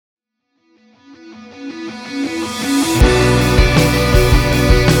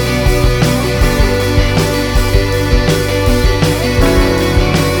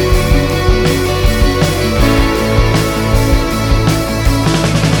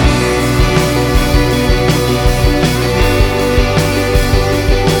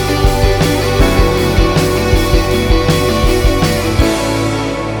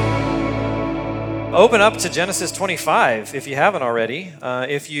Open up to Genesis 25 if you haven't already.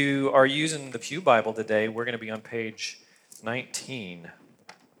 If you are using the Pew Bible today, we're going to be on page 19.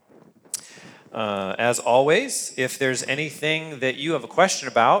 As always, if there's anything that you have a question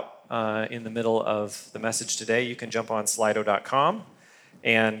about in the middle of the message today, you can jump on slido.com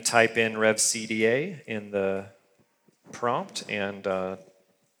and type in RevCDA in the prompt and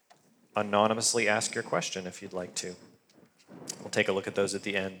anonymously ask your question if you'd like to. We'll take a look at those at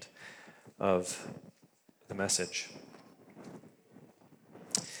the end of the message.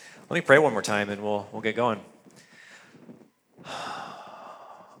 Let me pray one more time and we'll get going.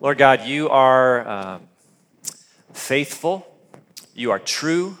 Lord God, you are faithful, you are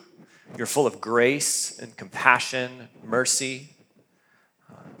true, you're full of grace and compassion, mercy.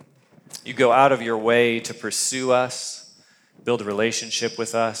 You go out of your way to pursue us, build a relationship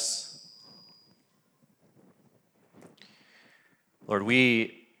with us. Lord,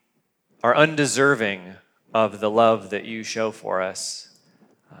 we are undeserving of the love that you show for us.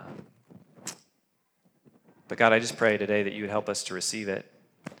 But God, I just pray today that you would help us to receive it.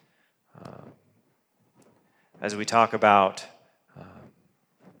 As we talk about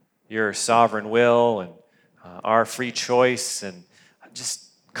your sovereign will and our free choice and just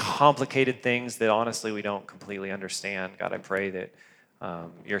complicated things that honestly we don't completely understand, God, I pray that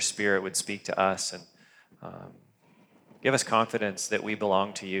your Spirit would speak to us and give us confidence that we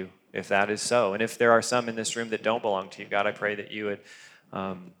belong to you, if that is so. And if there are some in this room that don't belong to you, God, I pray that you would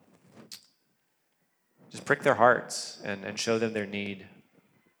just prick their hearts and show them their need.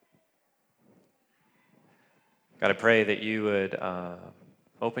 God, I pray that you would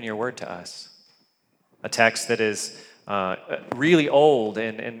open your word to us. A text that is really old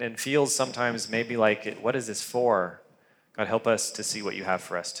and feels sometimes maybe like, what is this for? God, help us to see what you have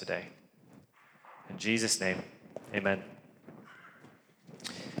for us today. In Jesus' name, amen.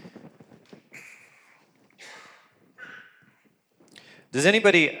 Does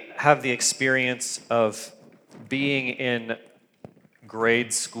anybody have the experience of being in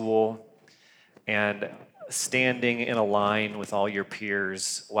grade school and standing in a line with all your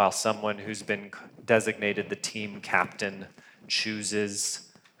peers while someone who's been designated the team captain chooses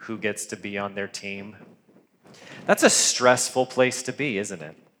who gets to be on their team? That's a stressful place to be, isn't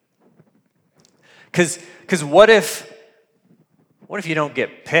it? Because what if you don't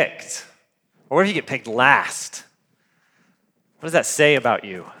get picked? Or what if you get picked last? What does that say about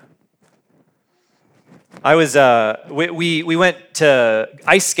you? We went to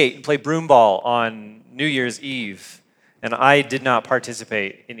ice skate and play broomball on New Year's Eve, and I did not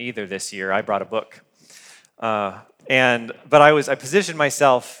participate in either this year. I brought a book, but I positioned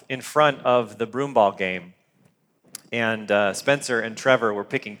myself in front of the broomball game, and Spencer and Trevor were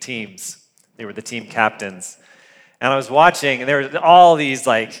picking teams. They were the team captains, and I was watching, and there were all these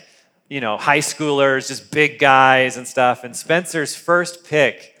high schoolers, just big guys and stuff. And Spencer's first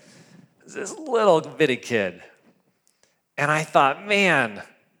pick was this little bitty kid. And I thought, man,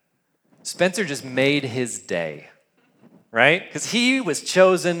 Spencer just made his day, right? Because he was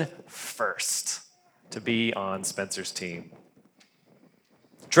chosen first to be on Spencer's team.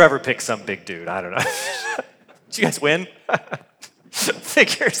 Trevor picked some big dude. I don't know. Did you guys win?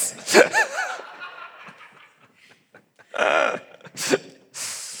 Figures.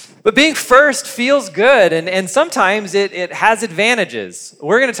 But being first feels good, and sometimes it has advantages.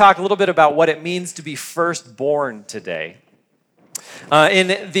 We're going to talk a little bit about what it means to be firstborn today.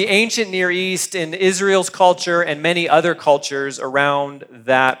 In the ancient Near East, in Israel's culture, and many other cultures around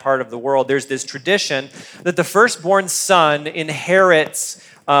that part of the world, there's this tradition that the firstborn son inherits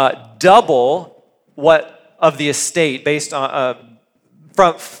double what of the estate based on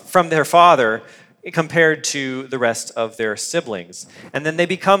from their father, compared to the rest of their siblings. And then they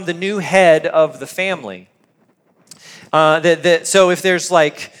become the new head of the family. So if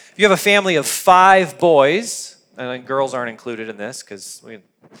you have a family of 5 boys, and girls aren't included in this because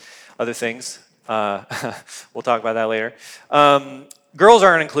other things, we'll talk about that later. Girls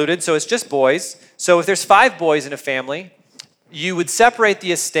aren't included, so it's just boys. So if there's 5 boys in a family, you would separate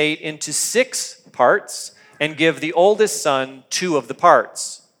the estate into 6 parts and give the oldest son 2 of the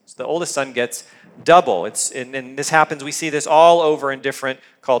parts. So the oldest son gets double. And this happens, we see this all over in different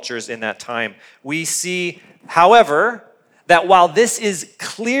cultures in that time. We see, however, that while this is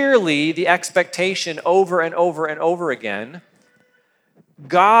clearly the expectation over and over and over again,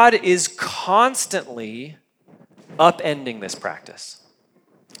 God is constantly upending this practice.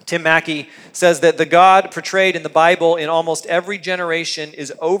 Tim Mackey says that the God portrayed in the Bible in almost every generation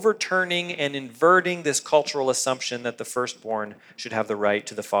is overturning and inverting this cultural assumption that the firstborn should have the right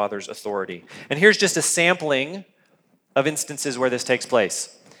to the father's authority. And here's just a sampling of instances where this takes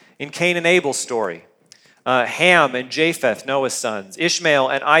place. In Cain and Abel's story, Ham and Japheth, Noah's sons, Ishmael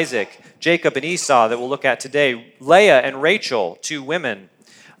and Isaac, Jacob and Esau that we'll look at today, Leah and Rachel, 2 women,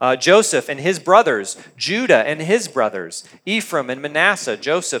 Joseph and his brothers, Judah and his brothers, Ephraim and Manasseh,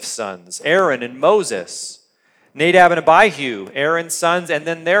 Joseph's sons, Aaron and Moses, Nadab and Abihu, Aaron's sons, and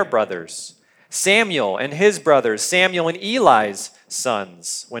then their brothers, Samuel and his brothers, Samuel and Eli's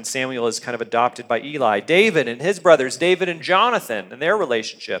sons, when Samuel is kind of adopted by Eli, David and his brothers, David and Jonathan and their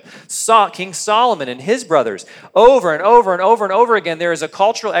relationship, King Solomon and his brothers. Over and over and over and over again, there is a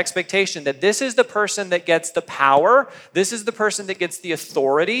cultural expectation that this is the person that gets the power, this is the person that gets the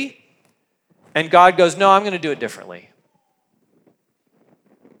authority, and God goes, no, I'm going to do it differently.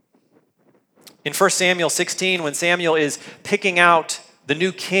 In 1 Samuel 16, when Samuel is picking out the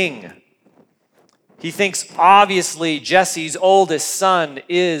new king, he thinks obviously Jesse's oldest son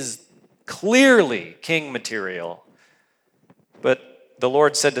is clearly king material. But the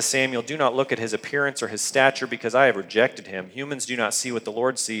Lord said to Samuel, do not look at his appearance or his stature, because I have rejected him. Humans do not see what the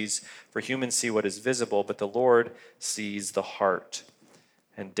Lord sees, for humans see what is visible, but the Lord sees the heart.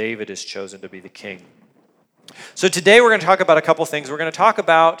 And David is chosen to be the king. So today we're going to talk about a couple things. We're going to talk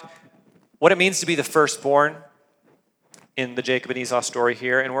about what it means to be the firstborn in the Jacob and Esau story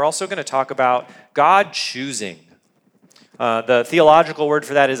here, and we're also going to talk about God choosing. The theological word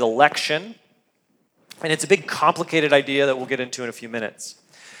for that is election, and it's a big complicated idea that we'll get into in a few minutes.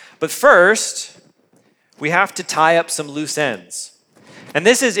 But first, we have to tie up some loose ends. And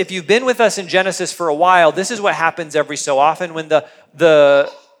this is, if you've been with us in Genesis for a while, this is what happens every so often when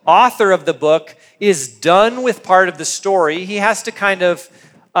the author of the book is done with part of the story. He has to kind of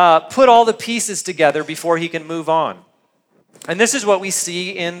put all the pieces together before he can move on. And this is what we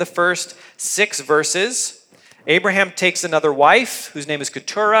see in the first 6 verses. Abraham takes another wife, whose name is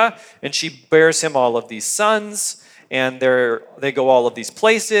Keturah, and she bears him all of these sons, and they go all of these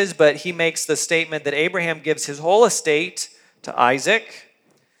places, but he makes the statement that Abraham gives his whole estate to Isaac.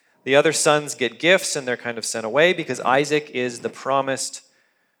 The other sons get gifts, and they're kind of sent away because Isaac is the promised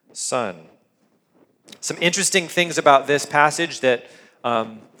son. Some interesting things about this passage that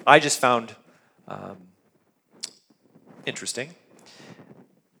I just found interesting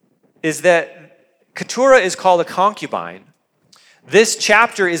is that Keturah is called a concubine. This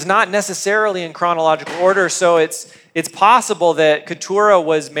chapter is not necessarily in chronological order, so it's possible that Keturah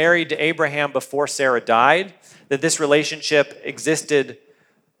was married to Abraham before Sarah died, that this relationship existed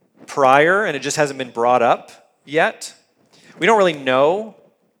prior and it just hasn't been brought up yet. We don't really know.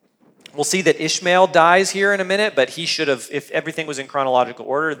 We'll see that Ishmael dies here in a minute, but he should have, if everything was in chronological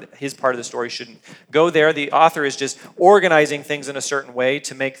order, his part of the story shouldn't go there. The author is just organizing things in a certain way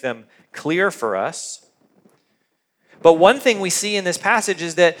to make them clear for us. But one thing we see in this passage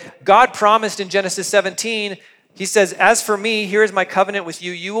is that God promised in Genesis 17, he says, as for me, here is my covenant with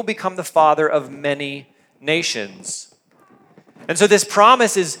you. You will become the father of many nations. And so this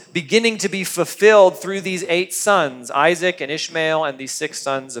promise is beginning to be fulfilled through these 8 sons, Isaac and Ishmael and these 6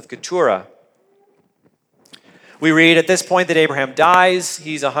 sons of Keturah. We read at this point that Abraham dies.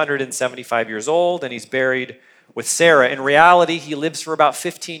 He's 175 years old and he's buried with Sarah. In reality, he lives for about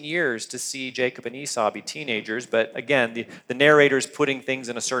 15 years to see Jacob and Esau be teenagers. But again, the narrator's putting things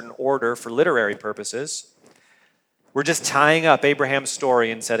in a certain order for literary purposes. We're just tying up Abraham's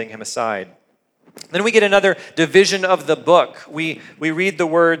story and setting him aside. Then we get another division of the book. We read the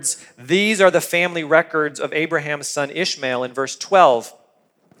words, these are the family records of Abraham's son Ishmael in verse 12.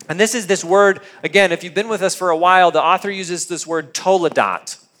 And this is this word, again, if you've been with us for a while, the author uses this word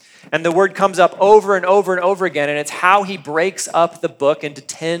toledot. And the word comes up over and over and over again, and it's how he breaks up the book into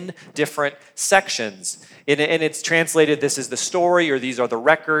 10 different sections. And it's translated, this is the story, or these are the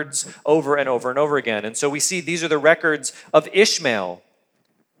records, over and over and over again. And so we see these are the records of Ishmael,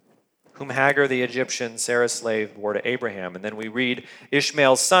 whom Hagar the Egyptian, Sarah's slave, bore to Abraham. And then we read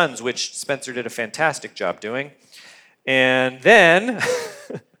Ishmael's sons, which Spencer did a fantastic job doing. And then,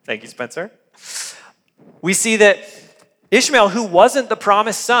 thank you, Spencer, we see that Ishmael, who wasn't the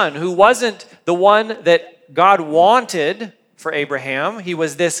promised son, who wasn't the one that God wanted for Abraham, he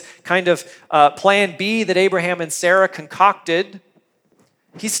was this kind of plan B that Abraham and Sarah concocted,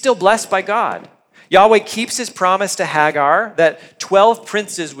 he's still blessed by God. Yahweh keeps his promise to Hagar that 12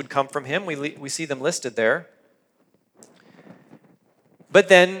 princes would come from him. We see them listed there. But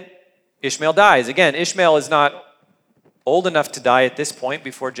then Ishmael dies. Again, Ishmael is not old enough to die at this point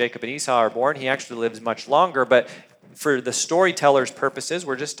before Jacob and Esau are born. He actually lives much longer. But for the storyteller's purposes,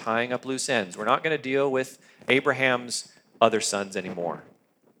 we're just tying up loose ends. We're not going to deal with Abraham's other sons anymore.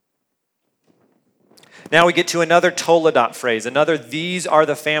 Now we get to another toledot phrase, another these are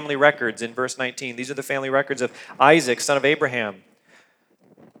the family records in verse 19. These are the family records of Isaac, son of Abraham.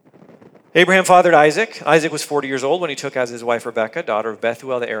 Abraham fathered Isaac. Isaac was 40 years old when he took as his wife Rebekah, daughter of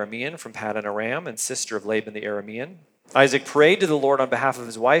Bethuel the Aramean from Paddan Aram and sister of Laban the Aramean. Isaac prayed to the Lord on behalf of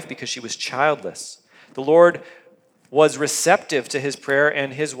his wife because she was childless. The Lord was receptive to his prayer,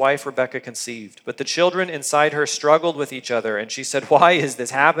 and his wife Rebekah conceived. But the children inside her struggled with each other, and she said, "Why is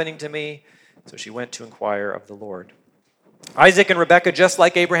this happening to me?" So she went to inquire of the Lord. Isaac and Rebekah, just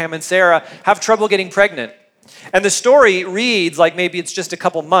like Abraham and Sarah, have trouble getting pregnant. And the story reads like maybe it's just a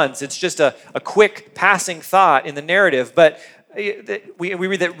couple months. It's just a quick passing thought in the narrative. But we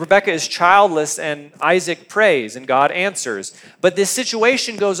read that Rebekah is childless and Isaac prays and God answers. But this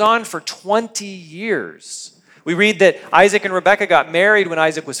situation goes on for 20 years. We read that Isaac and Rebekah got married when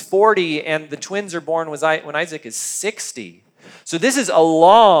Isaac was 40 and the twins are born when Isaac is 60. So this is a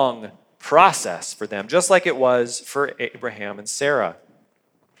long process for them, just like it was for Abraham and Sarah.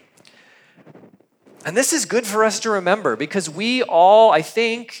 And this is good for us to remember because we all, I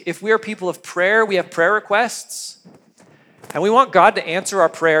think, if we are people of prayer, we have prayer requests. And we want God to answer our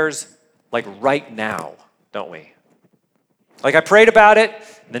prayers like right now, don't we? Like I prayed about it,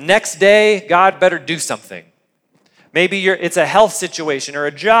 the next day, God better do something. Maybe it's a health situation or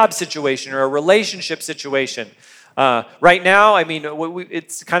a job situation or a relationship situation. Right now, I mean,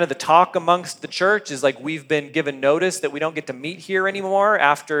 it's kind of the talk amongst the church is like we've been given notice that we don't get to meet here anymore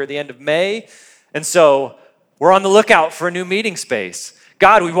after the end of May. And so we're on the lookout for a new meeting space.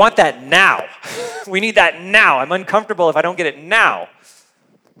 God, we want that now. We need that now. I'm uncomfortable if I don't get it now.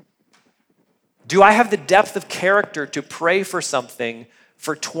 Do I have the depth of character to pray for something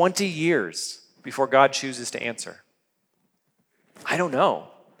for 20 years before God chooses to answer? I don't know.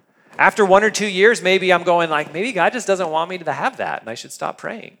 After 1 or 2 years, maybe I'm going like, maybe God just doesn't want me to have that and I should stop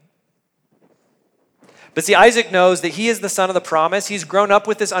praying. But see, Isaac knows that he is the son of the promise. He's grown up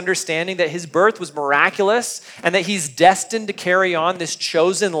with this understanding that his birth was miraculous and that he's destined to carry on this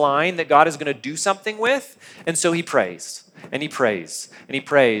chosen line that God is going to do something with. And so he prays and he prays and he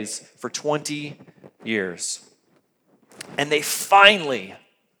prays for 20 years. And they finally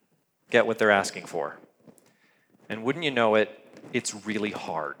get what they're asking for. And wouldn't you know it, it's really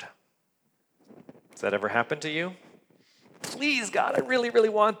hard. Has that ever happened to you? Please, God, I really, really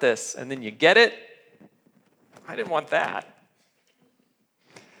want this. And then you get it. I didn't want that.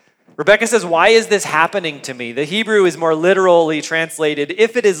 Rebekah says, "Why is this happening to me?" The Hebrew is more literally translated,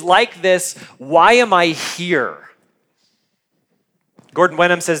 "If it is like this, why am I here?" Gordon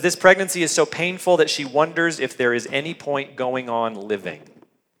Wenham says, "This pregnancy is so painful that she wonders if there is any point going on living."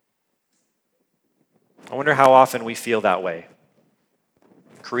 I wonder how often we feel that way.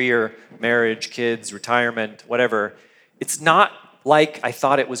 Career, marriage, kids, retirement, whatever. It's not like I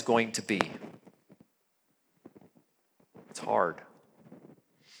thought it was going to be. It's hard.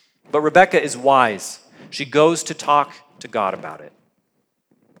 But Rebekah is wise. She goes to talk to God about it.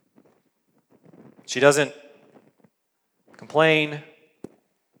 She doesn't complain.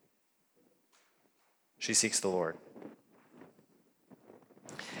 She seeks the Lord.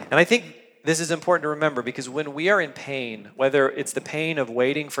 And I think this is important to remember because when we are in pain, whether it's the pain of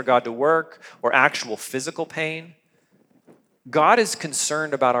waiting for God to work or actual physical pain, God is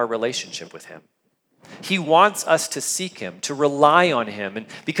concerned about our relationship with Him. He wants us to seek Him, to rely on Him, and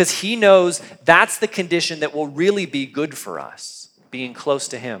because He knows that's the condition that will really be good for us, being close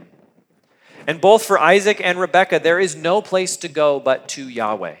to Him. And both for Isaac and Rebekah, there is no place to go but to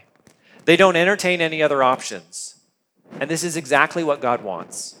Yahweh. They don't entertain any other options. And this is exactly what God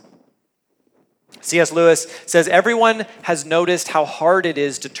wants. C.S. Lewis says, "Everyone has noticed how hard it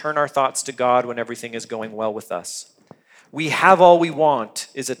is to turn our thoughts to God when everything is going well with us. We have all we want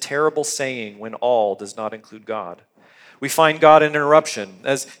is a terrible saying when all does not include God. We find God an interruption.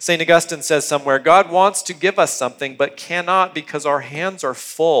 As St. Augustine says somewhere, God wants to give us something but cannot because our hands are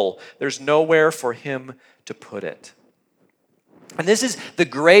full. There's nowhere for Him to put it." And this is the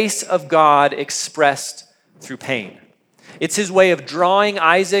grace of God expressed through pain. It's His way of drawing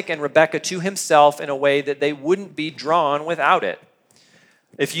Isaac and Rebekah to Himself in a way that they wouldn't be drawn without it.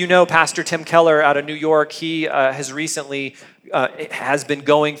 If you know Pastor Tim Keller out of New York, he has recently been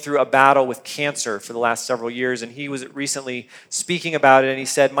going through a battle with cancer for the last several years, and he was recently speaking about it, and he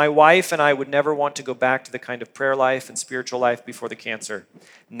said, "My wife and I would never want to go back to the kind of prayer life and spiritual life before the cancer.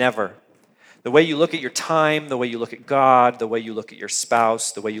 Never. The way you look at your time, the way you look at God, the way you look at your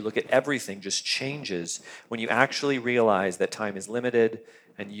spouse, the way you look at everything just changes when you actually realize that time is limited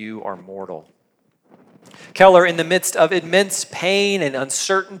and you are mortal." Keller, in the midst of immense pain and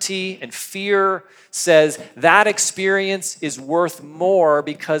uncertainty and fear, says that experience is worth more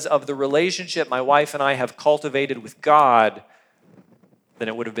because of the relationship my wife and I have cultivated with God than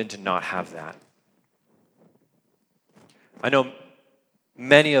it would have been to not have that. I know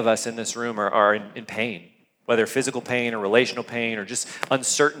Many of us in this room are in pain, whether physical pain or relational pain or just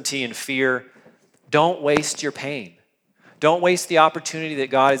uncertainty and fear. Don't waste your pain. Don't waste the opportunity that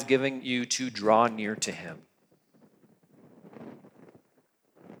God is giving you to draw near to him.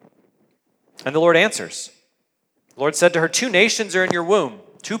 And the Lord answers. The Lord said to her, 2 nations are in your womb.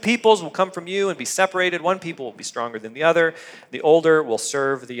 2 peoples will come from you and be separated. 1 people will be stronger than the other. The older will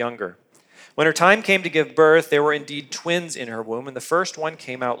serve the younger. When her time came to give birth, there were indeed twins in her womb, and the first one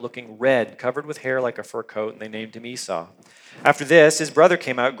came out looking red, covered with hair like a fur coat, and they named him Esau. After this, his brother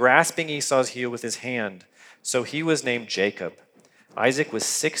came out, grasping Esau's heel with his hand. So he was named Jacob. Isaac was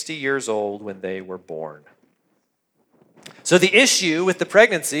 60 years old when they were born. So the issue with the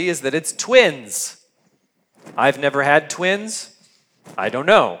pregnancy is that it's twins. I've never had twins. I don't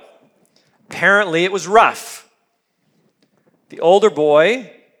know. Apparently it was rough. The older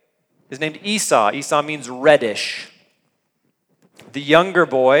boy is named Esau. Esau means reddish. The younger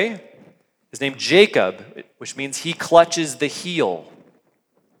boy is named Jacob, which means he clutches the heel.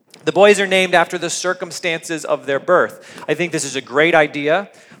 The boys are named after the circumstances of their birth. I think this is a great idea.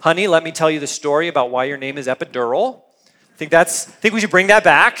 Honey, let me tell you the story about why your name is Epidural. I think we should bring that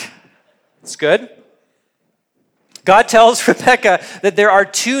back. It's good. God tells Rebekah that there are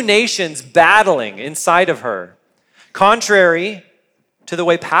 2 nations battling inside of her. Contrary to the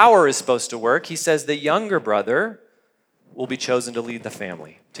way power is supposed to work, he says the younger brother will be chosen to lead the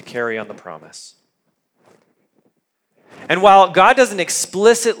family, to carry on the promise. And while God doesn't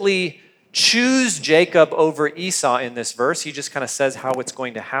explicitly choose Jacob over Esau in this verse, he just kind of says how it's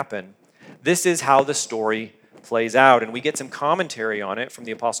going to happen. This is how the story plays out. And we get some commentary on it from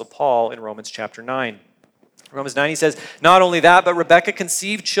the Apostle Paul in Romans chapter 9. Romans 9, he says, not only that, but Rebekah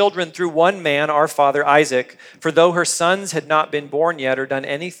conceived children through one man, our father Isaac. For though her sons had not been born yet or done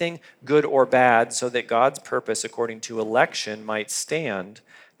anything good or bad, so that God's purpose according to election might stand,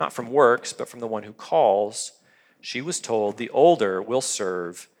 not from works, but from the one who calls, she was told, the older will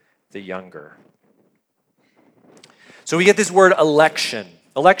serve the younger. So we get this word election.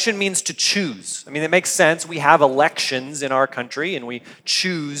 Election means to choose. I mean, it makes sense. We have elections in our country, and we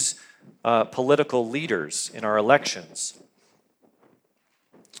choose political leaders in our elections.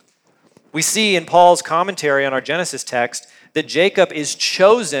 We see in Paul's commentary on our Genesis text that Jacob is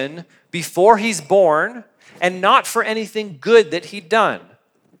chosen before he's born and not for anything good that he'd done.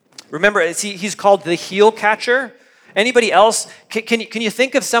 Remember, he's called the heel catcher. Anybody else? Can you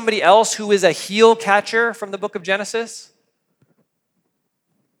think of somebody else who is a heel catcher from the book of Genesis?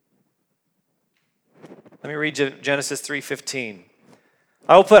 Let me read Genesis 3:15.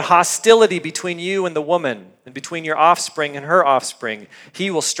 I will put hostility between you and the woman, and between your offspring and her offspring. He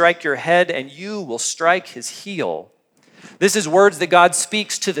will strike your head, and you will strike his heel. This is words that God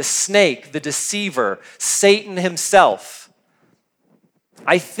speaks to the snake, the deceiver, Satan himself.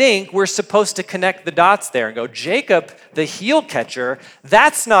 I think we're supposed to connect the dots there and go, Jacob, the heel catcher,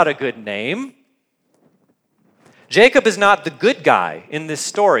 that's not a good name. Jacob is not the good guy in this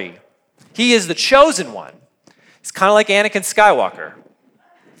story. He is the chosen one. It's kind of like Anakin Skywalker.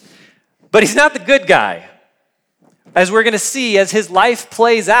 But he's not the good guy. As we're going to see, as his life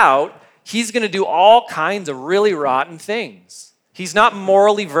plays out, he's going to do all kinds of really rotten things. He's not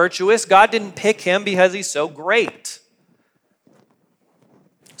morally virtuous. God didn't pick him because he's so great.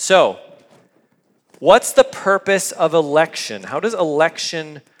 So, what's the purpose of election? How does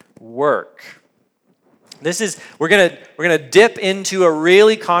election work? We're gonna dip into a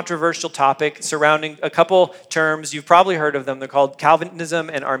really controversial topic surrounding a couple terms. You've probably heard of them. They're called Calvinism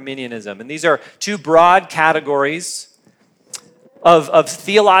and Arminianism. And these are 2 broad categories of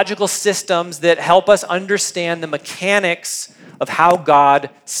theological systems that help us understand the mechanics of how God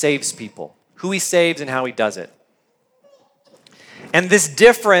saves people, who he saves and how he does it. And this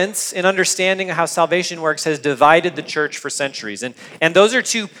difference in understanding how salvation works has divided the church for centuries. And those are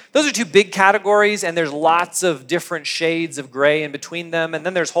two big categories, and there's lots of different shades of gray in between them. And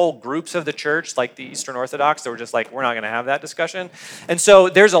then there's whole groups of the church, like the Eastern Orthodox, that were just like, we're not going to have that discussion. And so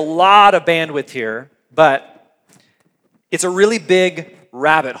there's a lot of bandwidth here, but it's a really big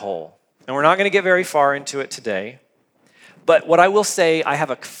rabbit hole. And we're not going to get very far into it today. But what I will say I have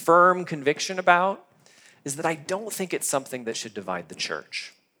a firm conviction about is that I don't think it's something that should divide the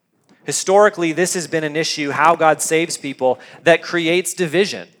church. Historically, this has been an issue, how God saves people, that creates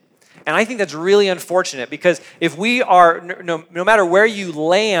division. And I think that's really unfortunate because if we are, no matter where you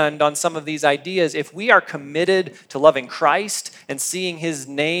land on some of these ideas, if we are committed to loving Christ and seeing his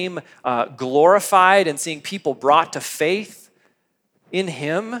name glorified and seeing people brought to faith in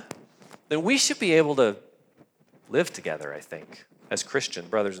him, then we should be able to live together, I think, as Christian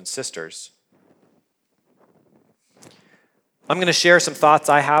brothers and sisters. I'm going to share some thoughts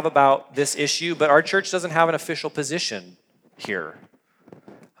I have about this issue, but our church doesn't have an official position here.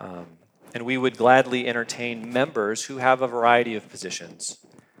 And we would gladly entertain members who have a variety of positions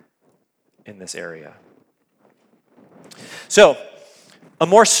in this area. So, a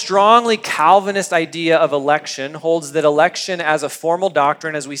more strongly Calvinist idea of election holds that election as a formal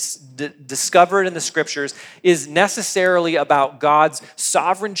doctrine, as we discover it in the scriptures, is necessarily about God's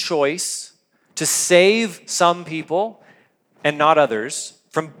sovereign choice to save some people and not others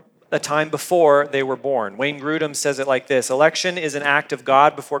from a time before they were born. Wayne Grudem says it like this: election is an act of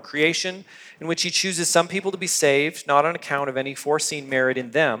God before creation in which he chooses some people to be saved, not on account of any foreseen merit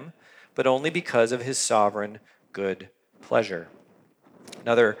in them, but only because of his sovereign good pleasure.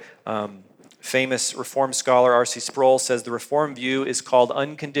 Another famous Reformed scholar, R.C. Sproul, says the Reformed view is called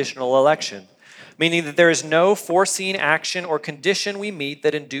unconditional election, meaning that there is no foreseen action or condition we meet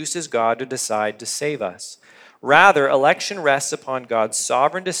that induces God to decide to save us. Rather, election rests upon God's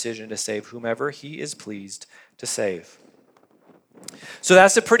sovereign decision to save whomever he is pleased to save. So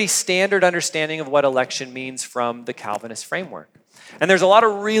that's a pretty standard understanding of what election means from the Calvinist framework. And there's a lot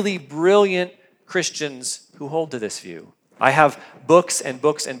of really brilliant Christians who hold to this view. I have books and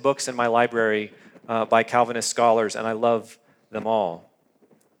books and books in my library by Calvinist scholars, and I love them all.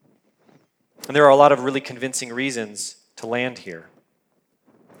 And there are a lot of really convincing reasons to land here.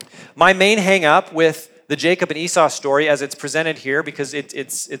 My main hang-up with the Jacob and Esau story as it's presented here, because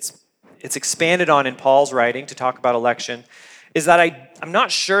it's expanded on in Paul's writing to talk about election, is that I'm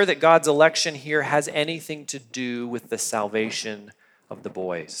not sure that God's election here has anything to do with the salvation of the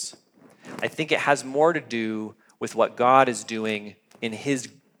boys. I think it has more to do with what God is doing in his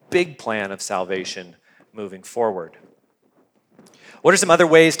big plan of salvation moving forward. What are some other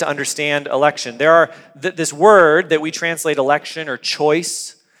ways to understand election? There are this word that we translate election or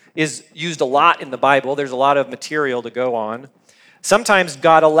choice is used a lot in the Bible. There's a lot of material to go on. Sometimes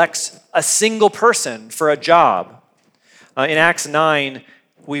God elects a single person for a job. In Acts 9,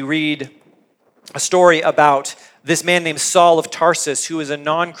 we read a story about this man named Saul of Tarsus, who is a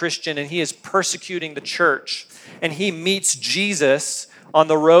non-Christian, and he is persecuting the church. And he meets Jesus on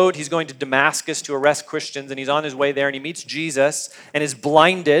the road. He's going to Damascus to arrest Christians, and he's on his way there, and he meets Jesus and is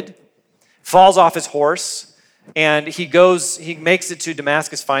blinded, falls off his horse, and he makes it to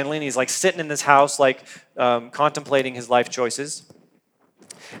Damascus finally, and he's like sitting in this house, like contemplating his life choices.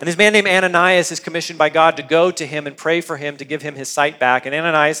 And this man named Ananias is commissioned by God to go to him and pray for him to give him his sight back. And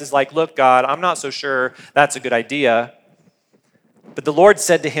Ananias is like, look, God, I'm not so sure that's a good idea. But the Lord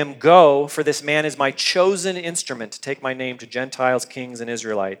said to him, go, for this man is my chosen instrument to take my name to Gentiles, kings, and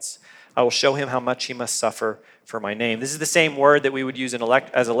Israelites. I will show him how much he must suffer for my name. This is the same word that we would use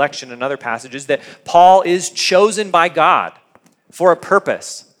as election in other passages, that Paul is chosen by God for a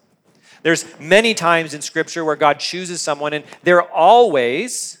purpose. There's many times in Scripture where God chooses someone, and they're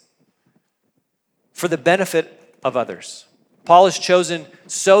always for the benefit of others. Paul is chosen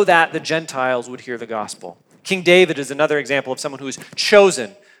so that the Gentiles would hear the gospel. King David is another example of someone who is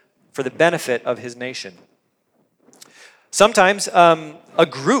chosen for the benefit of his nation. Sometimes a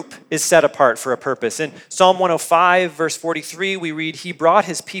group is set apart for a purpose. In Psalm 105, verse 43, we read, he brought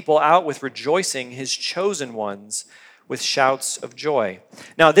his people out with rejoicing, his chosen ones with shouts of joy.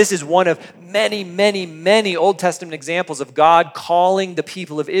 Now, this is one of many, many, many Old Testament examples of God calling the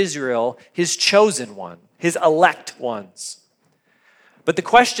people of Israel his chosen one, his elect ones. But the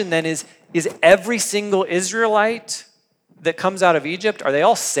question then is every single Israelite that comes out of Egypt, are they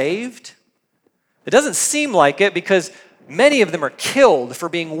all saved? It doesn't seem like it, because many of them are killed for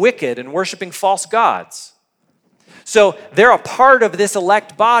being wicked and worshiping false gods. So they're a part of this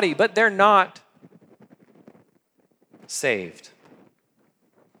elect body, but they're not saved.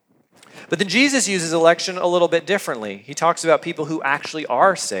 But then Jesus uses election a little bit differently. He talks about people who actually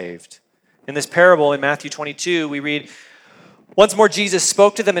are saved. In this parable in Matthew 22, we read, once more Jesus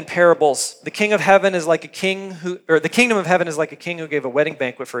spoke to them in parables. The kingdom of heaven is like a king who gave a wedding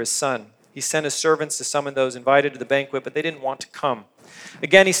banquet for his son. He sent his servants to summon those invited to the banquet, but they didn't want to come.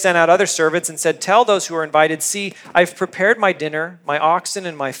 Again, he sent out other servants and said, tell those who are invited, see, I've prepared my dinner, my oxen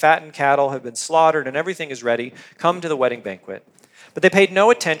and my fattened cattle have been slaughtered, and everything is ready. Come to the wedding banquet. But they paid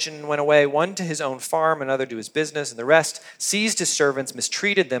no attention and went away, one to his own farm, another to his business, and the rest seized his servants,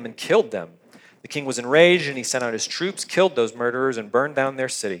 mistreated them, and killed them. The king was enraged, and he sent out his troops, killed those murderers, and burned down their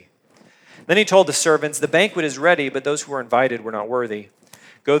city. Then he told the servants, the banquet is ready, but those who were invited were not worthy.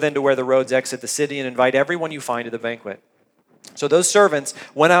 Go then to where the roads exit the city and invite everyone you find to the banquet. So those servants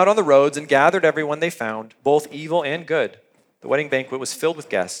went out on the roads and gathered everyone they found, both evil and good. The wedding banquet was filled with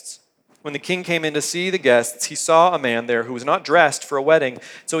guests. When the king came in to see the guests, he saw a man there who was not dressed for a wedding.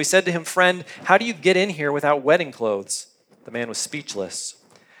 So he said to him, friend, how do you get in here without wedding clothes? The man was speechless.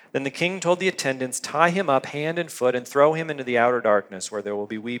 Then the king told the attendants, "Tie him up hand and foot and throw him into the outer darkness, where there will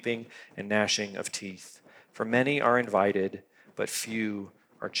be weeping and gnashing of teeth. For many are invited, but few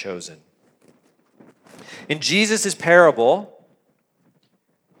are chosen." In Jesus' parable,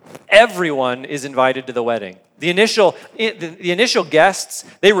 everyone is invited to the wedding. The initial guests,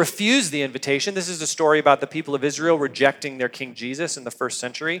 they refused the invitation. This is a story about the people of Israel rejecting their King Jesus in the first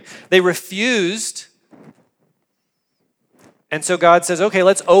century. They refused. And so God says, okay,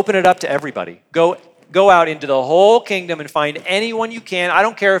 let's open it up to everybody. Go out into the whole kingdom and find anyone you can. I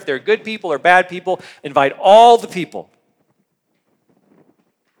don't care if they're good people or bad people. Invite all the people.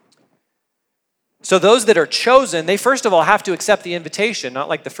 So those that are chosen, they first of all have to accept the invitation, not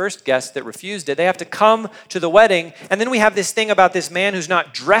like the first guest that refused it. They have to come to the wedding. And then we have this thing about this man who's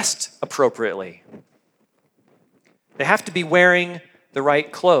not dressed appropriately. They have to be wearing the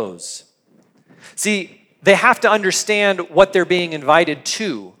right clothes. See, they have to understand what they're being invited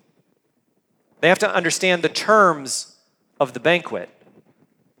to. They have to understand the terms of the banquet.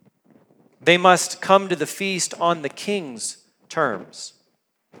 They must come to the feast on the king's terms.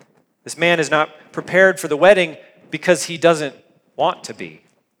 This man is not prepared for the wedding because he doesn't want to be.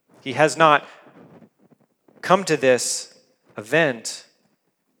 He has not come to this event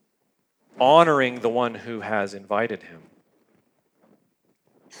honoring the one who has invited him.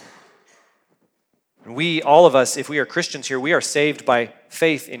 We, all of us, if we are Christians here, we are saved by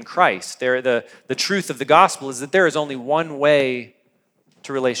faith in Christ. The truth of the gospel is that there is only one way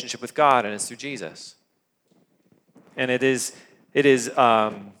to relationship with God, and it's through Jesus. And it is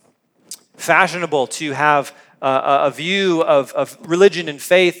fashionable to have a view of religion and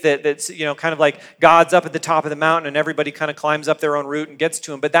faith that's kind of like God's up at the top of the mountain and everybody kind of climbs up their own route and gets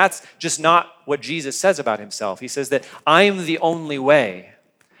to him. But that's just not what Jesus says about himself. He says that I'm the only way.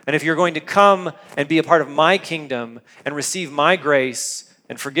 And if you're going to come and be a part of my kingdom and receive my grace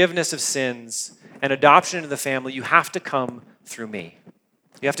and forgiveness of sins and adoption into the family, you have to come through me.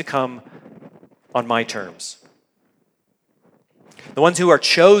 You have to come on my terms. The ones who are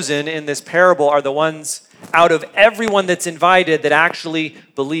chosen in this parable are the ones out of everyone that's invited that actually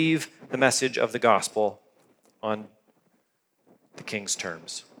believe the message of the gospel on the king's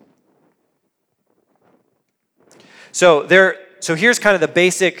terms. So here's kind of the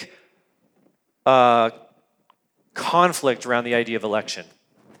basic conflict around the idea of election.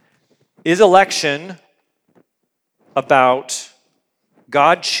 Is election about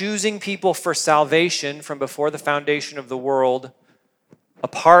God choosing people for salvation from before the foundation of the world,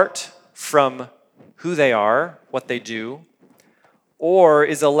 apart from who they are, what they do? Or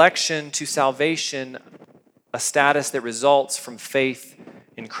is election to salvation a status that results from faith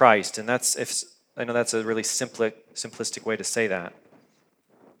in Christ? And I know that's a really simplistic way to say that.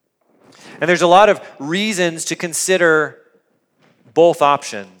 And there's a lot of reasons to consider both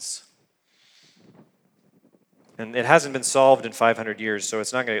options. And it hasn't been solved in 500 years, so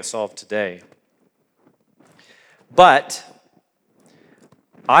it's not going to get solved today. But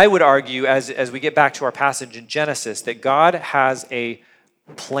I would argue, as we get back to our passage in Genesis, that God has a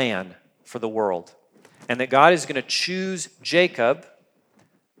plan for the world. And that God is going to choose Jacob,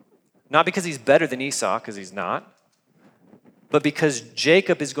 not because he's better than Esau, because he's not, but because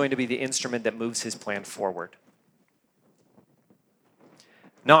Jacob is going to be the instrument that moves his plan forward.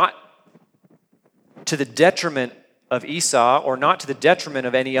 Not to the detriment of Esau or not to the detriment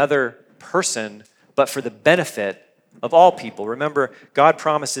of any other person, but for the benefit of all people. Remember, God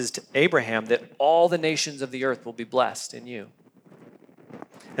promises to Abraham that all the nations of the earth will be blessed in you.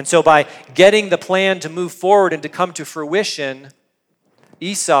 And so by getting the plan to move forward and to come to fruition,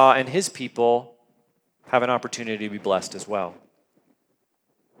 Esau and his people have an opportunity to be blessed as well.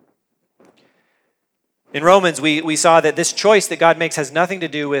 In Romans, we saw that this choice that God makes has nothing to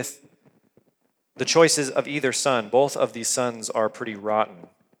do with the choices of either son. Both of these sons are pretty rotten.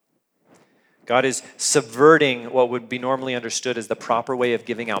 God is subverting what would be normally understood as the proper way of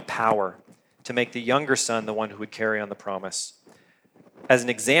giving out power to make the younger son the one who would carry on the promise, as an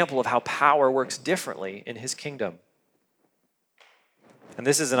example of how power works differently in his kingdom. And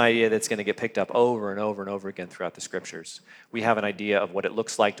this is an idea that's going to get picked up over and over and over again throughout the scriptures. We have an idea of what it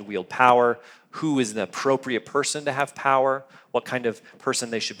looks like to wield power, who is the appropriate person to have power, what kind of person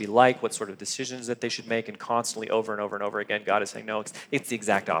they should be like, what sort of decisions that they should make, and constantly over and over and over again, God is saying, no, it's the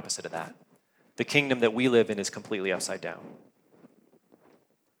exact opposite of that. The kingdom that we live in is completely upside down.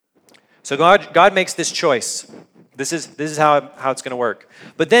 So God makes this choice. This is how it's going to work.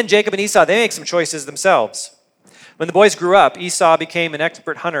 But then Jacob and Esau, they make some choices themselves. When the boys grew up, Esau became an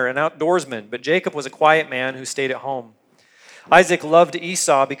expert hunter, an outdoorsman, but Jacob was a quiet man who stayed at home. Isaac loved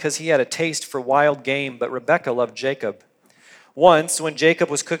Esau because he had a taste for wild game, but Rebekah loved Jacob. Once, when Jacob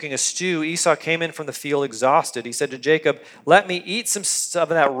was cooking a stew, Esau came in from the field exhausted. He said to Jacob, "Let me eat some of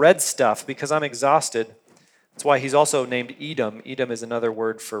that red stuff because I'm exhausted." That's why he's also named Edom. Edom is another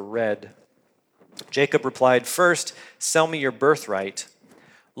word for red. Jacob replied, "First, sell me your birthright."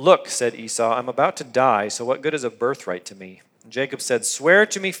 "Look," said Esau, "I'm about to die, so what good is a birthright to me?" And Jacob said, "Swear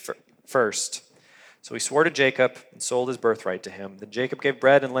to me first." So he swore to Jacob and sold his birthright to him. Then Jacob gave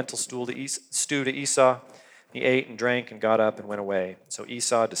bread and lentil stew to Esau. He ate and drank and got up and went away. So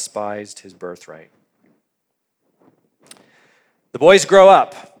Esau despised his birthright. The boys grow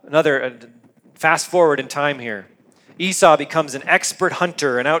up. Fast forward in time here. Esau becomes an expert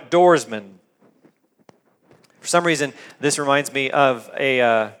hunter, an outdoorsman. For some reason, this reminds me of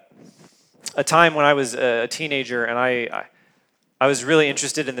a time when I was a teenager, and I was really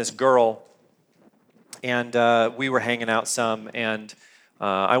interested in this girl, and we were hanging out some, and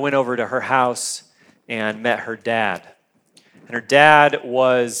I went over to her house and met her dad. And her dad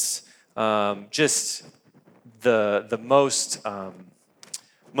was just the most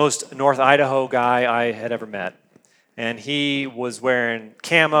North Idaho guy I had ever met. And he was wearing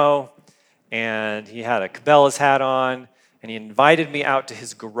camo, and he had a Cabela's hat on, and he invited me out to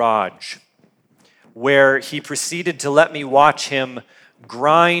his garage, where he proceeded to let me watch him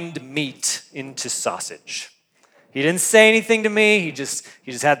grind meat into sausage. He didn't say anything to me. He just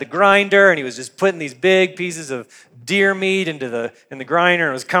had the grinder, and he was just putting these big pieces of deer meat in the grinder,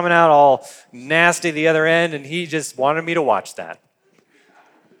 and it was coming out all nasty the other end, and he just wanted me to watch that.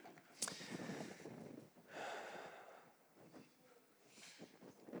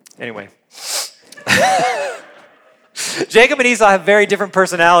 Anyway. Jacob and Esau have very different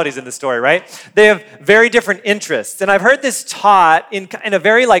personalities in the story, right? They have very different interests. And I've heard this taught in a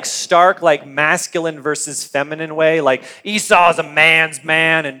very stark, masculine versus feminine way. Like Esau's a man's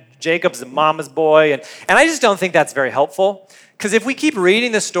man and Jacob's a mama's boy. And I just don't think that's very helpful. Because if we keep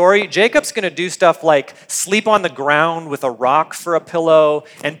reading the story, Jacob's going to do stuff like sleep on the ground with a rock for a pillow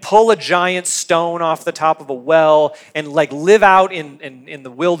and pull a giant stone off the top of a well and live out in the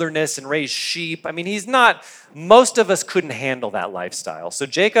wilderness and raise sheep. I mean, most of us couldn't handle that lifestyle. So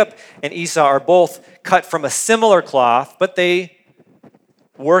Jacob and Esau are both cut from a similar cloth, but they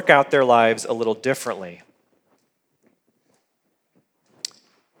work out their lives a little differently.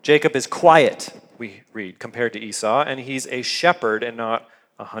 Jacob is quiet, we read, compared to Esau, and he's a shepherd and not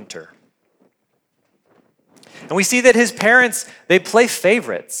a hunter. And we see that his parents, they play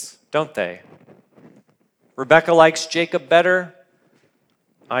favorites, don't they? Rebekah likes Jacob better.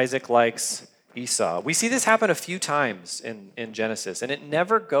 Isaac likes Esau. We see this happen a few times in Genesis, and it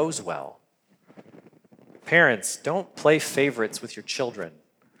never goes well. Parents, don't play favorites with your children.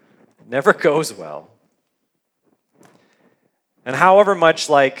 It never goes well. And however much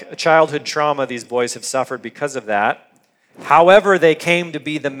a childhood trauma these boys have suffered because of that, however they came to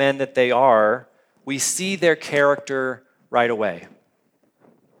be the men that they are, we see their character right away.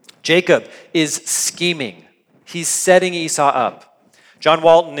 Jacob is scheming. He's setting Esau up. John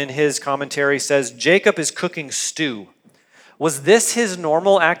Walton in his commentary says, Jacob is cooking stew. Was this his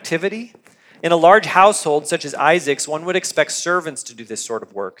normal activity? In a large household such as Isaac's, one would expect servants to do this sort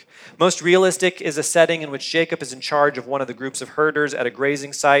of work. Most realistic is a setting in which Jacob is in charge of one of the groups of herders at a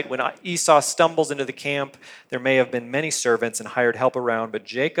grazing site. When Esau stumbles into the camp, there may have been many servants and hired help around, but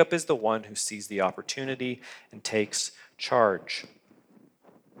Jacob is the one who sees the opportunity and takes charge.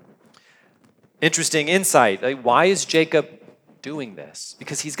 Interesting insight. Why is Jacob doing this?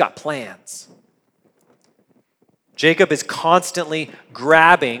 Because he's got plans. Jacob is constantly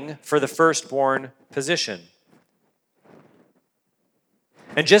grabbing for the firstborn position.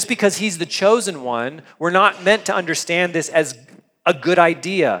 And just because he's the chosen one, we're not meant to understand this as a good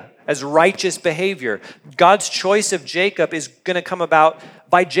idea, as righteous behavior. God's choice of Jacob is going to come about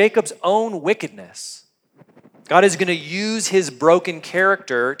by Jacob's own wickedness. God is going to use his broken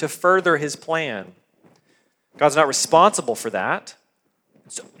character to further his plan. God's not responsible for that.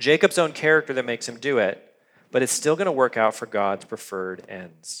 It's Jacob's own character that makes him do it. But it's still going to work out for God's preferred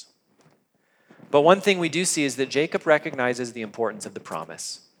ends. But one thing we do see is that Jacob recognizes the importance of the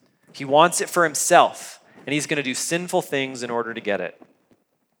promise. He wants it for himself, and he's going to do sinful things in order to get it.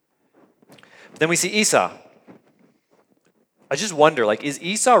 But then we see Esau. I just wonder, is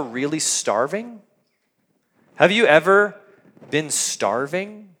Esau really starving? Have you ever been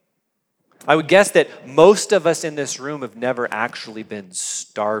starving? I would guess that most of us in this room have never actually been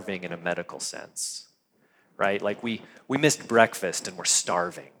starving in a medical sense. Right? We missed breakfast and we're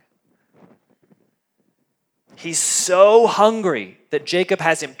starving. He's so hungry that Jacob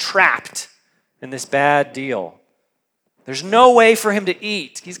has him trapped in this bad deal. There's no way for him to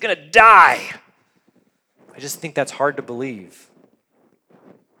eat. He's going to die. I just think that's hard to believe.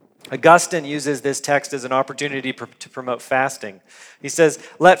 Augustine uses this text as an opportunity to promote fasting. He says,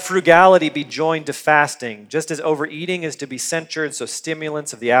 "Let frugality be joined to fasting. Just as overeating is to be censured, so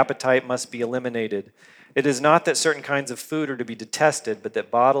stimulants of the appetite must be eliminated. It is not that certain kinds of food are to be detested, but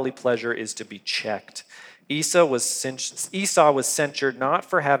that bodily pleasure is to be checked. Esau was censured not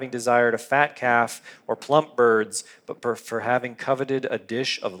for having desired a fat calf or plump birds, but for having coveted a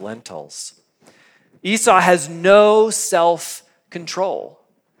dish of lentils." Esau has no self-control.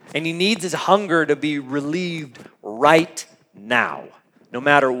 And he needs his hunger to be relieved right now, no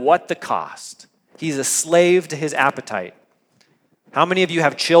matter what the cost. He's a slave to his appetite. How many of you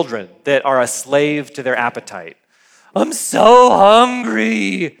have children that are a slave to their appetite? I'm so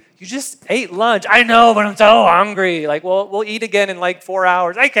hungry. You just ate lunch. I know, but I'm so hungry. Like, well, we'll eat again in like 4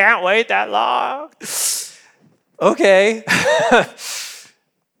 hours. I can't wait that long. Okay.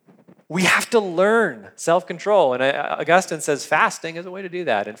 We have to learn self-control. And Augustine says fasting is a way to do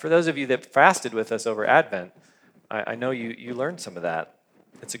that. And for those of you that fasted with us over Advent, I know you learned some of that.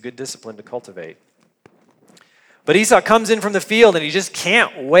 It's a good discipline to cultivate. But Esau comes in from the field and he just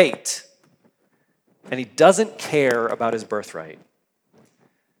can't wait. And he doesn't care about his birthright.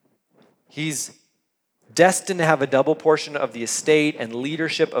 He's destined to have a double portion of the estate and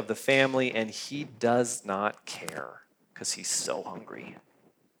leadership of the family, and he does not care because he's so hungry.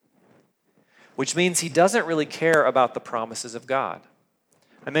 Which means he doesn't really care about the promises of God.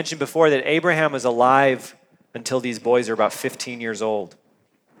 I mentioned before that Abraham was alive until these boys are about 15 years old.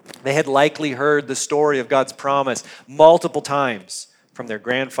 They had likely heard the story of God's promise multiple times from their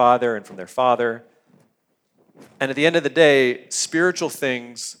grandfather and from their father. And at the end of the day, spiritual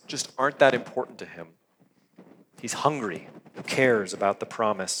things just aren't that important to him. He's hungry. Who cares about the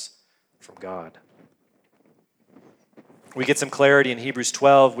promise from God? We get some clarity in Hebrews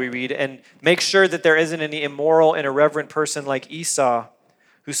 12. We read, "And make sure that there isn't any immoral and irreverent person like Esau,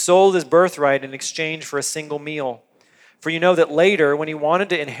 who sold his birthright in exchange for a single meal. For you know that later, when he wanted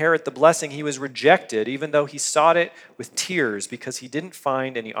to inherit the blessing, he was rejected, even though he sought it with tears, because he didn't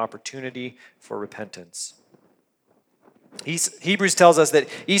find any opportunity for repentance." Hebrews tells us that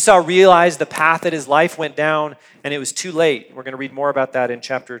Esau realized the path that his life went down, and it was too late. We're going to read more about that in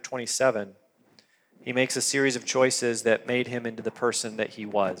chapter 27. He makes a series of choices that made him into the person that he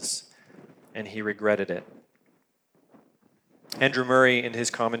was, and he regretted it. Andrew Murray, in his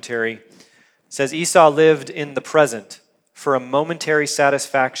commentary, says Esau lived in the present. For a momentary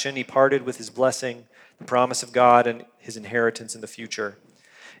satisfaction, he parted with his blessing, the promise of God, and his inheritance in the future.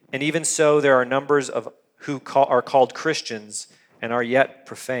 And even so, there are numbers of who are called Christians and are yet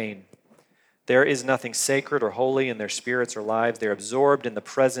profane. There is nothing sacred or holy in their spirits or lives. They're absorbed in the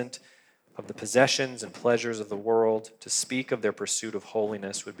present of the possessions and pleasures of the world. To speak of their pursuit of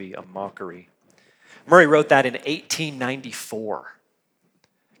holiness would be a mockery. Murray wrote that in 1894.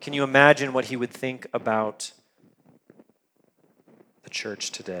 Can you imagine what he would think about the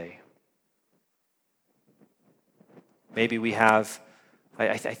church today? Maybe we have,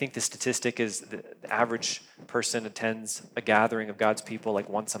 I think the statistic is the average person attends a gathering of God's people like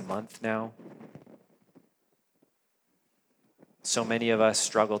once a month now. So many of us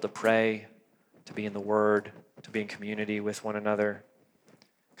struggle to pray, to be in the Word, to be in community with one another.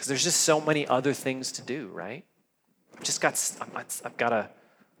 Because there's just so many other things to do, right? I've got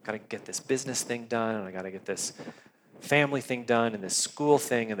to get this business thing done, and I got to get this family thing done, and this school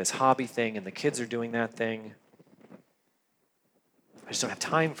thing, and this hobby thing, and the kids are doing that thing. I just don't have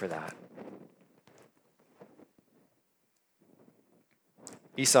time for that.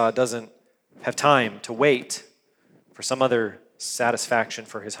 Esau doesn't have time to wait for some other satisfaction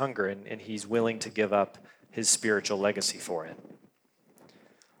for his hunger, and he's willing to give up his spiritual legacy for it.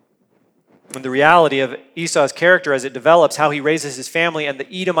 And the reality of Esau's character as it develops, how he raises his family, and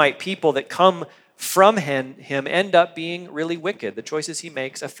the Edomite people that come from him end up being really wicked. The choices he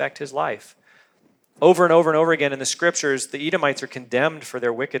makes affect his life. Over and over and over again in the scriptures, the Edomites are condemned for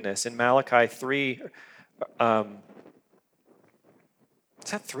their wickedness. In Malachi 3,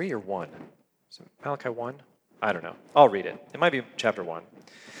 is that 3 or 1? Is it Malachi 1? I don't know. I'll read it. It might be chapter 1.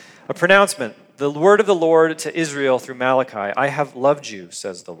 A pronouncement. The word of the Lord to Israel through Malachi. I have loved you,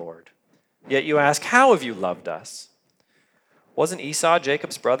 says the Lord. Yet you ask, how have you loved us? Wasn't Esau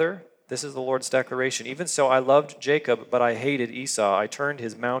Jacob's brother? This is the Lord's declaration. Even so, I loved Jacob, but I hated Esau. I turned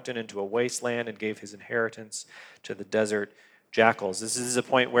his mountain into a wasteland and gave his inheritance to the desert jackals. This is a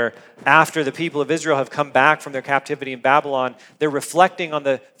point where after the people of Israel have come back from their captivity in Babylon, they're reflecting on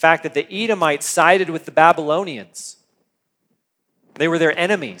the fact that the Edomites sided with the Babylonians. They were their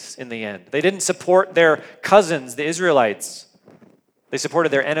enemies in the end. They didn't support their cousins, the Israelites. They supported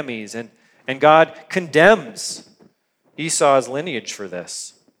their enemies, and God condemns Esau's lineage for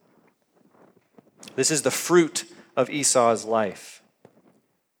this. This is the fruit of Esau's life.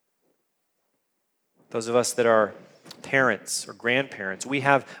 Those of us that are parents or grandparents, we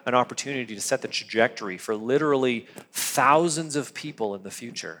have an opportunity to set the trajectory for literally thousands of people in the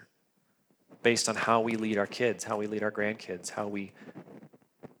future based on how we lead our kids, how we lead our grandkids, how we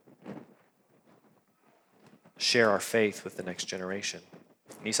share our faith with the next generation.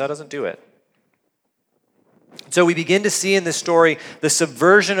 And Esau doesn't do it. So we begin to see in this story the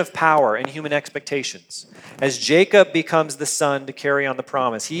subversion of power and human expectations. As Jacob becomes the son to carry on the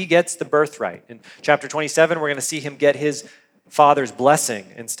promise, he gets the birthright. In chapter 27, we're going to see him get his father's blessing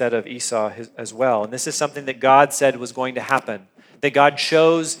instead of Esau as well. And this is something that God said was going to happen, that God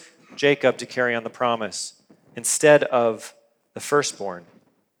chose Jacob to carry on the promise instead of the firstborn.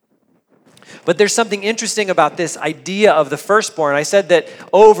 But there's something interesting about this idea of the firstborn. I said that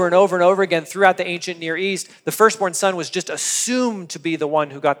over and over and over again throughout the ancient Near East, the firstborn son was just assumed to be the one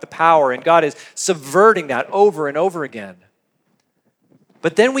who got the power, and God is subverting that over and over again.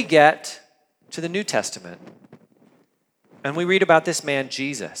 But then we get to the New Testament, and we read about this man,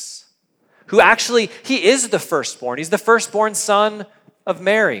 Jesus, who actually, he is the firstborn. He's the firstborn son of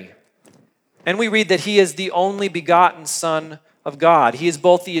Mary. And we read that he is the only begotten Son of God. He is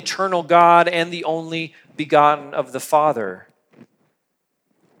both the eternal God and the only begotten of the Father.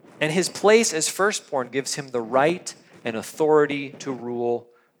 And his place as firstborn gives him the right and authority to rule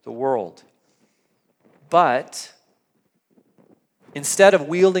the world. But instead of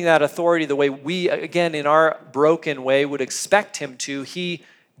wielding that authority the way we, again, in our broken way, would expect him to, he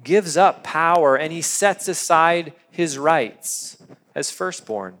gives up power and he sets aside his rights as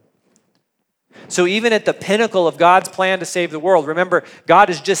firstborn. So even at the pinnacle of God's plan to save the world, remember, God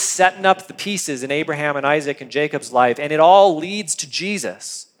is just setting up the pieces in Abraham and Isaac and Jacob's life, and it all leads to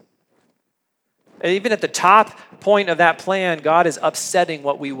Jesus. And even at the top point of that plan, God is upsetting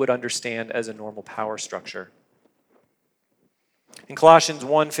what we would understand as a normal power structure. In Colossians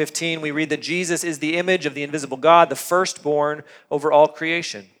 1:15, we read that Jesus is the image of the invisible God, the firstborn over all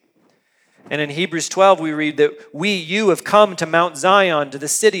creation. And in Hebrews 12, we read that you have come to Mount Zion, to the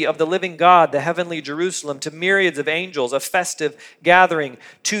city of the living God, the heavenly Jerusalem, to myriads of angels, a festive gathering,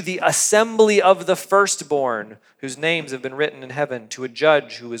 to the assembly of the firstborn, whose names have been written in heaven, to a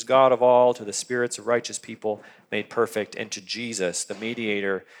judge who is God of all, to the spirits of righteous people made perfect, and to Jesus, the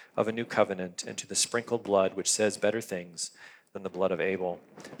mediator of a new covenant, and to the sprinkled blood which says better things than the blood of Abel.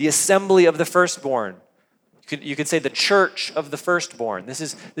 The assembly of the firstborn. You could say the church of the firstborn. This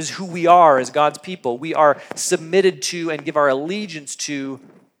is who we are as God's people. We are submitted to and give our allegiance to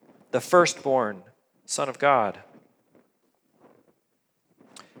the firstborn Son of God.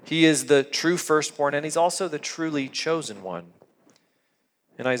 He is the true firstborn, and he's also the truly chosen one.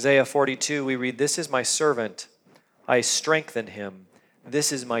 In Isaiah 42, we read, "This is my servant. I strengthen him.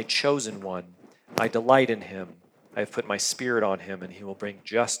 This is my chosen one. I delight in him. I have put my spirit on him, and he will bring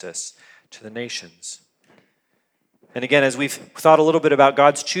justice to the nations." And again, as we've thought a little bit about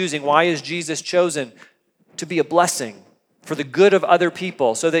God's choosing, why is Jesus chosen? To be a blessing for the good of other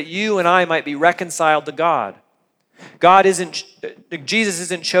people, so that you and I might be reconciled to God. Jesus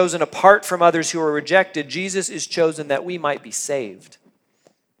isn't chosen apart from others who are rejected. Jesus is chosen that we might be saved.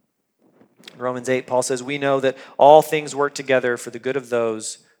 In Romans 8, Paul says, "We know that all things work together for the good of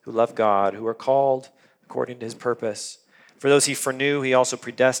those who love God, who are called according to his purpose. For those he foreknew, he also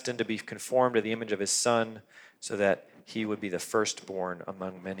predestined to be conformed to the image of his Son, so that he would be the firstborn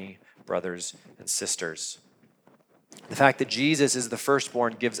among many brothers and sisters." The fact that Jesus is the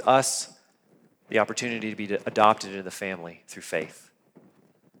firstborn gives us the opportunity to be adopted into the family through faith.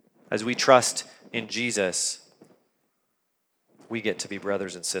 As we trust in Jesus, we get to be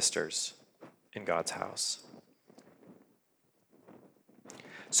brothers and sisters in God's house.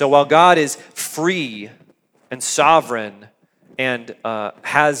 So while God is free and sovereign and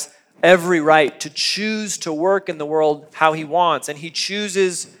has every right to choose to work in the world how he wants, and he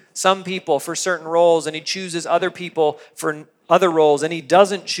chooses some people for certain roles, and he chooses other people for other roles, and he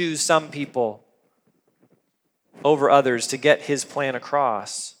doesn't choose some people over others to get his plan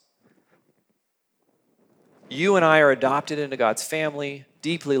across. You and I are adopted into God's family,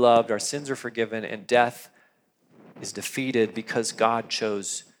 deeply loved, our sins are forgiven, and death is defeated because God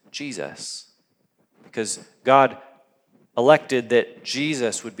chose Jesus. Because God elected that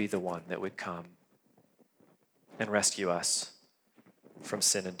Jesus would be the one that would come and rescue us from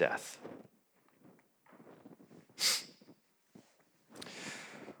sin and death.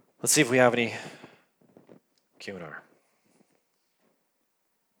 Let's see if we have any Q&R.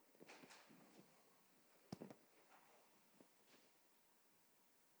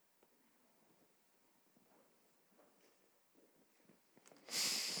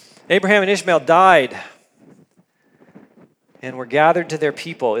 Abraham and Ishmael died and were gathered to their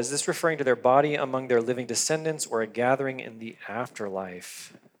people. Is this referring to their body among their living descendants or a gathering in the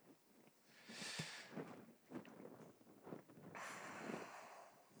afterlife?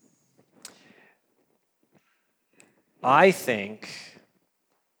 I think,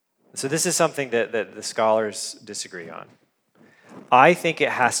 so this is something that the scholars disagree on. I think it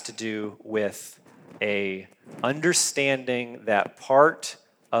has to do with a understanding that part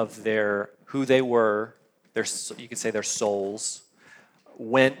of who they were, you could say their souls,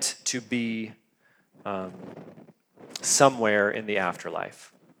 went to be somewhere in the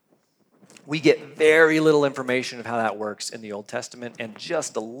afterlife. We get very little information of how that works in the Old Testament and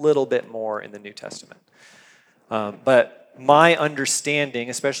just a little bit more in the New Testament. But my understanding,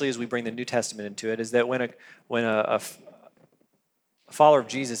 especially as we bring the New Testament into it, is that when a follower of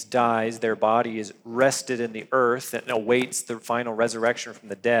Jesus dies, their body is rested in the earth and awaits the final resurrection from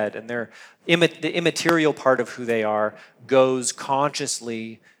the dead, and the immaterial part of who they are goes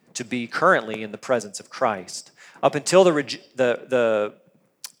consciously to be currently in the presence of Christ. Up until the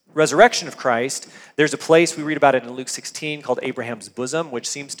resurrection of Christ, there's a place, we read about it in Luke 16, called Abraham's bosom, which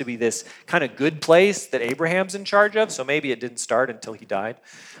seems to be this kind of good place that Abraham's in charge of, so maybe it didn't start until he died.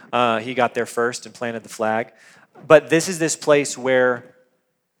 He got there first and planted the flag. But this is this place where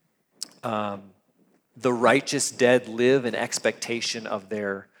the righteous dead live in expectation of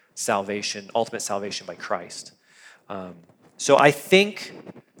their salvation, ultimate salvation by Christ. So I think,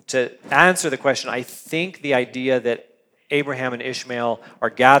 to answer the question, I think the idea that Abraham and Ishmael are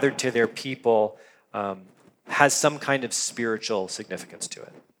gathered to their people has some kind of spiritual significance to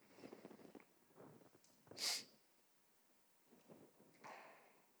it.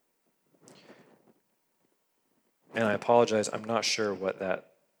 And I apologize, I'm not sure what that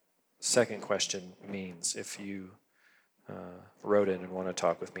second question means. If you wrote in and want to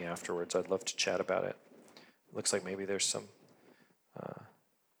talk with me afterwards, I'd love to chat about it. Looks like maybe there's some,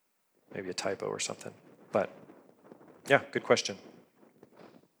 maybe a typo or something. But yeah, good question.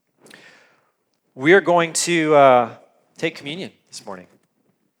 We are going to take communion this morning.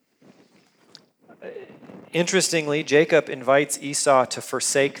 Interestingly, Jacob invites Esau to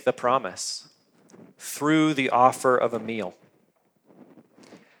forsake the promise through the offer of a meal.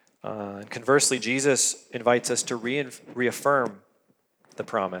 And conversely, Jesus invites us to reaffirm the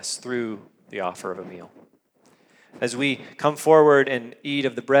promise through the offer of a meal. As we come forward and eat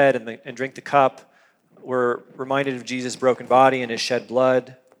of the bread and drink the cup, we're reminded of Jesus' broken body and his shed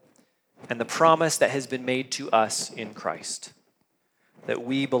blood and the promise that has been made to us in Christ, that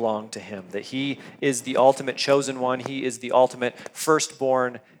we belong to him, that he is the ultimate chosen one, he is the ultimate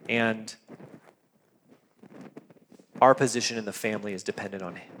firstborn, and our position in the family is dependent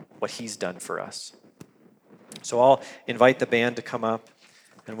on what he's done for us. So I'll invite the band to come up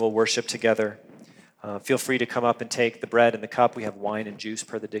and we'll worship together. Feel free to come up and take the bread and the cup. We have wine and juice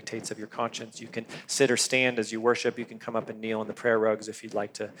per the dictates of your conscience. You can sit or stand as you worship. You can come up and kneel in the prayer rugs if you'd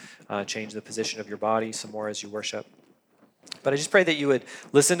like to change the position of your body some more as you worship. But I just pray that you would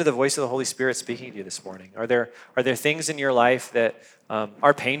listen to the voice of the Holy Spirit speaking to you this morning. Are there things in your life that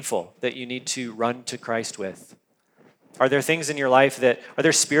are painful that you need to run to Christ with? Are there things in your life are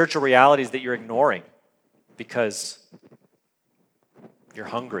there spiritual realities that you're ignoring because you're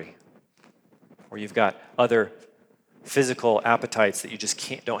hungry? Or you've got other physical appetites that you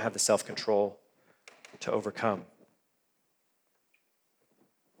just don't have the self-control to overcome?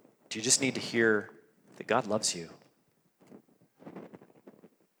 Do you just need to hear that God loves you?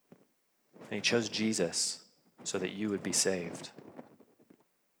 And he chose Jesus so that you would be saved.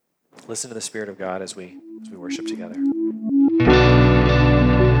 Listen to the Spirit of God as we worship together.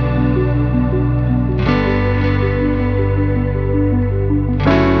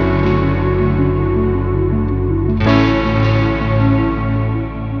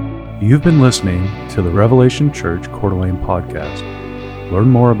 You've been listening to the Revelation Church Coeur d'Alene podcast. Learn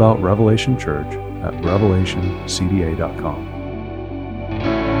more about Revelation Church at revelationcda.com.